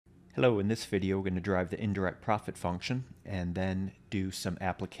Hello, in this video we're going to derive the indirect profit function and then do some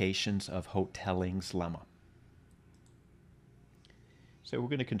applications of Hotellings Lemma. So we're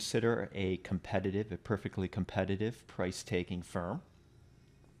going to consider a perfectly competitive price-taking firm.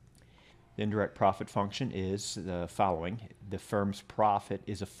 The indirect profit function is the following. The firm's profit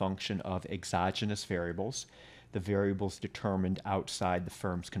is a function of exogenous variables, the variables determined outside the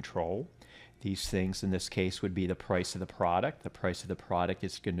firm's control. These things in this case would be the price of the product. The price of the product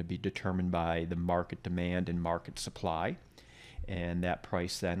is going to be determined by the market demand and market supply. And that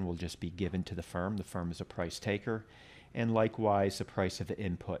price then will just be given to the firm. The firm is a price taker. And likewise, the price of the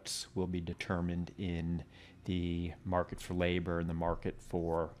inputs will be determined in the market for labor and the market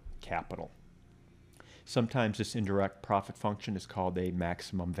for capital. Sometimes this indirect profit function is called a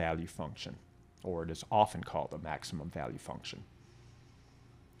maximum value function, or it is often called a maximum value function.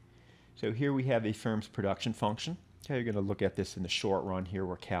 So here we have a firm's production function. Okay, you're going to look at this in the short run here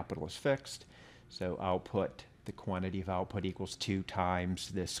where capital is fixed. So output, the quantity of output equals 2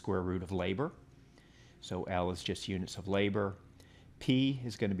 times the square root of labor. So L is just units of labor. P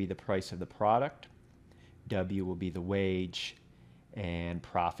is going to be the price of the product. W will be the wage. And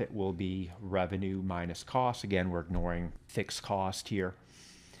profit will be revenue minus cost. Again, we're ignoring fixed cost here.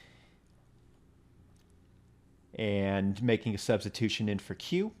 And making a substitution in for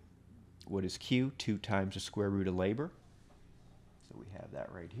Q. What is Q? 2 times the square root of labor. So we have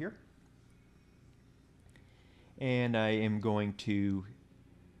that right here. And I am going to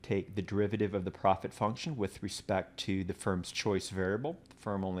take the derivative of the profit function with respect to the firm's choice variable. The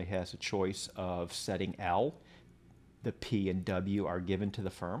firm only has a choice of setting L. The P and W are given to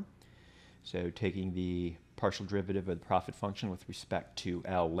the firm. So taking the partial derivative of the profit function with respect to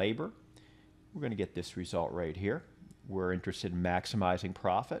L labor, we're going to get this result right here. We're interested in maximizing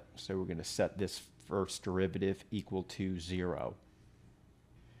profit, so we're going to set this first derivative equal to 0.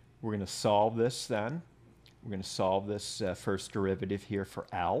 We're going to solve this then. We're going to solve this first derivative here for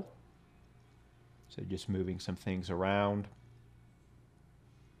L. So just moving some things around.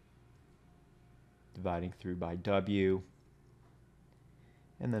 Dividing through by W.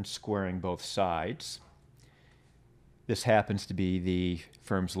 And then squaring both sides. This happens to be the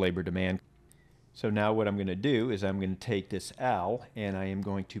firm's labor demand. So now what I'm going to do is I'm going to take this L and I am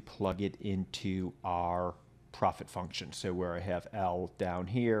going to plug it into our profit function. So where I have L down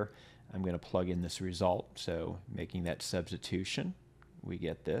here, I'm going to plug in this result. So making that substitution, we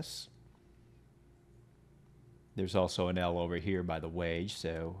get this. There's also an L over here by the wage.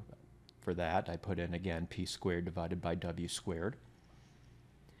 So for that, I put in again P squared divided by W squared.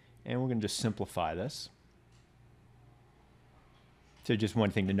 And we're going to just simplify this. So just one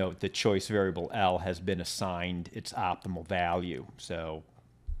thing to note, the choice variable L has been assigned its optimal value. So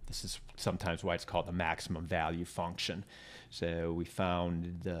this is sometimes why it's called the maximum value function. So we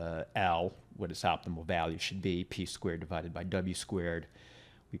found the L, what its optimal value should be, P squared divided by W squared.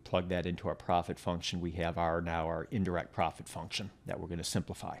 We plug that into our profit function. We have now our indirect profit function that we're going to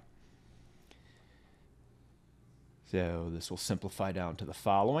simplify. So this will simplify down to the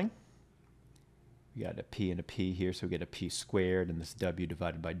following. We got a P and a P here, so we get a P squared, and this W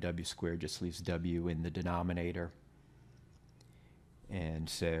divided by W squared just leaves W in the denominator. And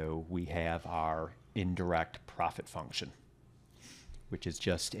so we have our indirect profit function, which is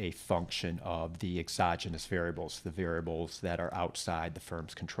just a function of the exogenous variables, the variables that are outside the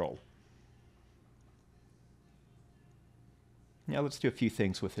firm's control. Now let's do a few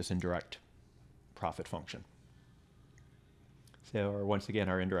things with this indirect profit function. So once again,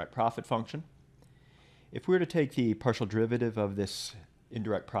 our indirect profit function. If we were to take the partial derivative of this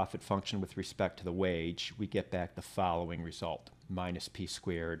indirect profit function with respect to the wage, we get back the following result, minus P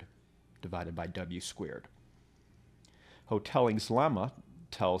squared divided by W squared. Hotellings Lemma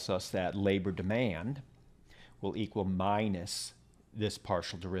tells us that labor demand will equal minus this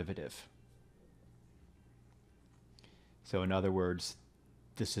partial derivative. So in other words,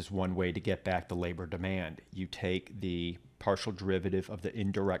 this is one way to get back the labor demand. You take the partial derivative of the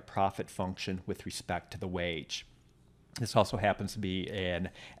indirect profit function with respect to the wage. This also happens to be an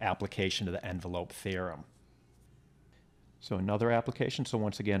application of the envelope theorem. So another application, so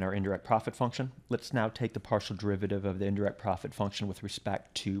once again our indirect profit function. Let's now take the partial derivative of the indirect profit function with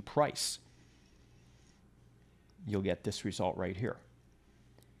respect to price. You'll get this result right here.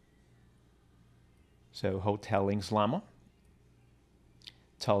 So Hotellings Lemma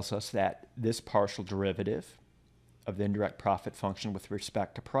tells us that this partial derivative of the indirect profit function with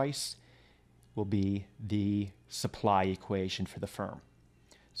respect to price will be the supply equation for the firm.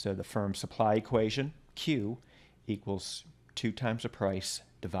 So the firm's supply equation, Q, equals 2 times the price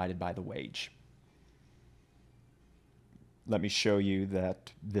divided by the wage. let me show you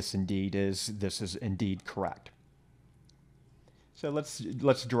that this is indeed correct. So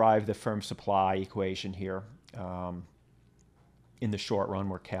let's derive the firm supply equation here. In the short run,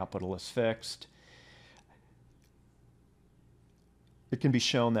 where capital is fixed, it can be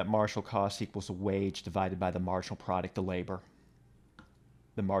shown that marginal cost equals a wage divided by the marginal product of labor.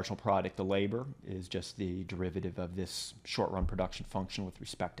 The marginal product of labor is just the derivative of this short-run production function with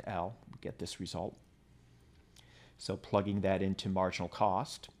respect to L. We get this result. So plugging that into marginal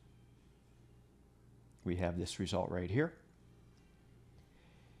cost, we have this result right here.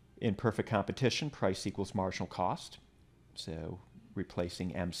 In perfect competition, price equals marginal cost. So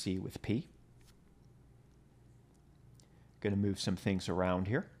replacing MC with P. Going to move some things around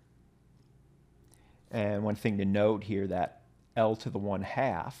here. And one thing to note here, that L to the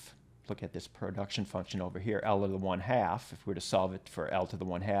 1/2, look at this production function over here, L to the 1/2, if we were to solve it for L to the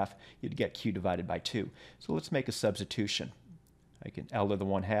 1/2, you'd get Q divided by 2. So let's make a substitution. L to the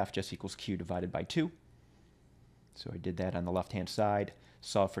 1/2 just equals Q divided by 2. So I did that on the left-hand side,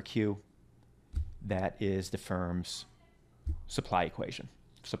 solve for Q. That is the firm's supply equation,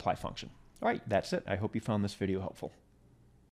 supply function. All right, that's it. I hope you found this video helpful.